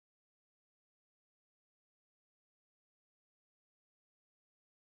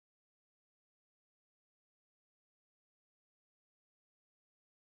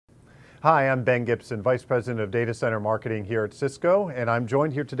Hi, I'm Ben Gibson, Vice President of Data Center Marketing here at Cisco, and I'm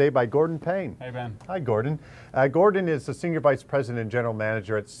joined here today by Gordon Payne. Hey, Ben. Hi, Gordon. Gordon is the Senior Vice President and General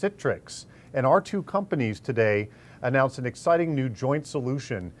Manager at Citrix, and our two companies today announced an exciting new joint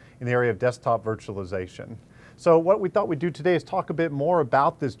solution in the area of desktop virtualization. So what we thought we'd do today is talk a bit more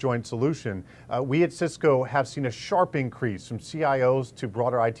about this joint solution. We at Cisco have seen a sharp increase from CIOs to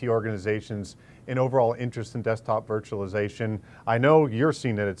broader IT organizations in overall interest in desktop virtualization. I know you're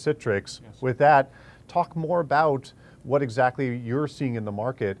seeing it at Citrix. Yes. With that, talk more about what exactly you're seeing in the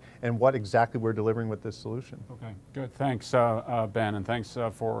market and what exactly we're delivering with this solution. Okay, good. Thanks, Ben, and thanks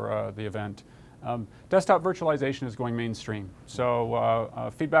for the event. Desktop virtualization is going mainstream.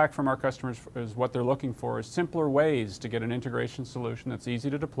 So feedback from our customers is what they're looking for is simpler ways to get an integration solution that's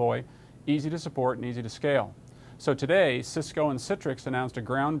easy to deploy, easy to support, and easy to scale. So today, Cisco and Citrix announced a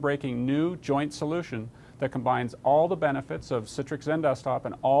groundbreaking new joint solution that combines all the benefits of Citrix XenDesktop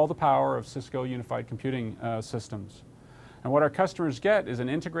and all the power of Cisco unified computing systems. And what our customers get is an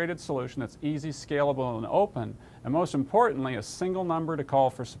integrated solution that's easy, scalable, and open, and most importantly, a single number to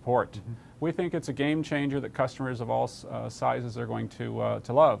call for support. Mm-hmm. We think it's a game changer that customers of all sizes are going to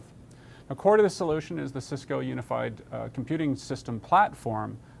love. Now, core to the solution is the Cisco Unified Computing System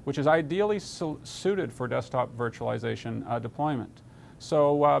platform, which is ideally suited for desktop virtualization deployment.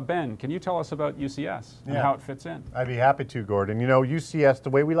 So Ben, can you tell us about UCS and how it fits in? I'd be happy to, Gordon. You know, UCS, the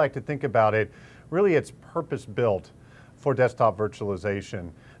way we like to think about it, really it's purpose-built for desktop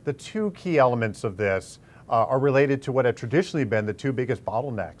virtualization. The two key elements of this are related to what have traditionally been the two biggest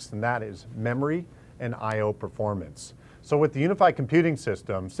bottlenecks, and that is memory and I/O performance. So with the unified computing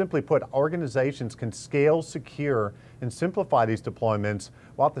system, simply put, organizations can scale, secure, and simplify these deployments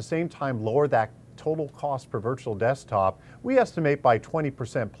while at the same time lower that total cost per virtual desktop, we estimate by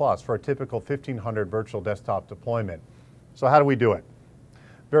 20% plus for a typical 1,500 virtual desktop deployment. So how do we do it?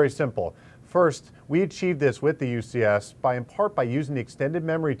 Very simple. First, we achieved this with the UCS in part by using the extended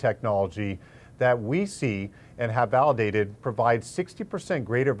memory technology that we see and have validated provides 60%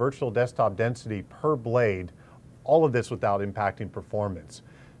 greater virtual desktop density per blade, all of this without impacting performance.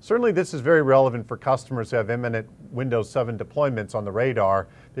 Certainly this is very relevant for customers who have imminent Windows 7 deployments on the radar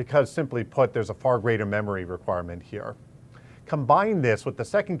because simply put, there's a far greater memory requirement here. Combine this with the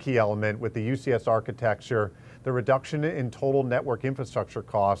second key element with the UCS architecture, the reduction in total network infrastructure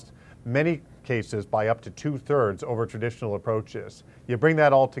cost, many cases by up to 2/3 over traditional approaches. You bring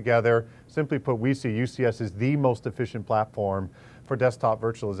that all together, simply put, we see UCS is the most efficient platform for desktop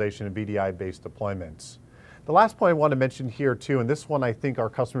virtualization and VDI-based deployments. The last point I want to mention here too, and this one I think our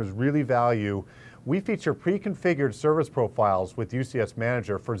customers really value, we feature pre-configured service profiles with UCS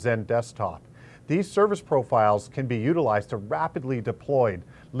Manager for XenDesktop. These service profiles can be utilized to rapidly deploy,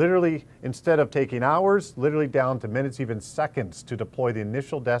 literally instead of taking hours, literally down to minutes, even seconds to deploy the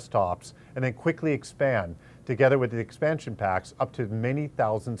initial desktops and then quickly expand together with the expansion packs up to many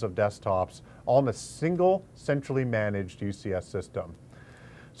thousands of desktops, all in a single centrally managed UCS system.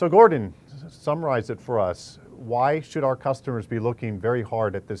 So Gordon, summarize it for us. Why should our customers be looking very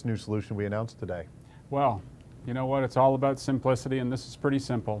hard at this new solution we announced today? Well, you know what? It's all about simplicity, and this is pretty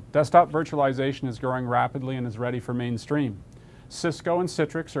simple. Desktop virtualization is growing rapidly and is ready for mainstream. Cisco and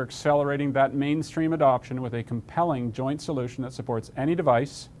Citrix are accelerating that mainstream adoption with a compelling joint solution that supports any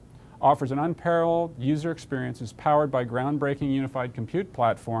device, offers an unparalleled user experience, is powered by groundbreaking unified compute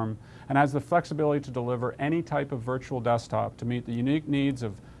platform, and has the flexibility to deliver any type of virtual desktop to meet the unique needs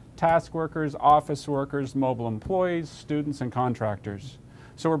of task workers, office workers, mobile employees, students, and contractors.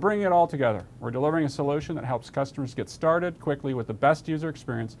 So we're bringing it all together. We're delivering a solution that helps customers get started quickly with the best user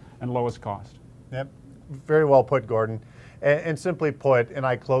experience and lowest cost. Yep, very well put, Gordon. And simply put, and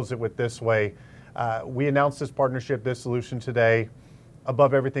I close it with this way, we announced this partnership, this solution today.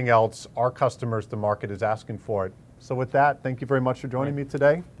 Above everything else, our customers, the market is asking for it. So with that, thank you very much for joining me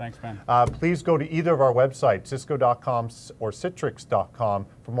today. Thanks, Ben. Please go to either of our websites, cisco.com or citrix.com,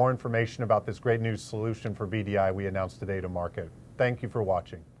 for more information about this great new solution for VDI we announced today to market. Thank you for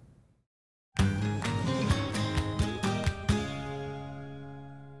watching.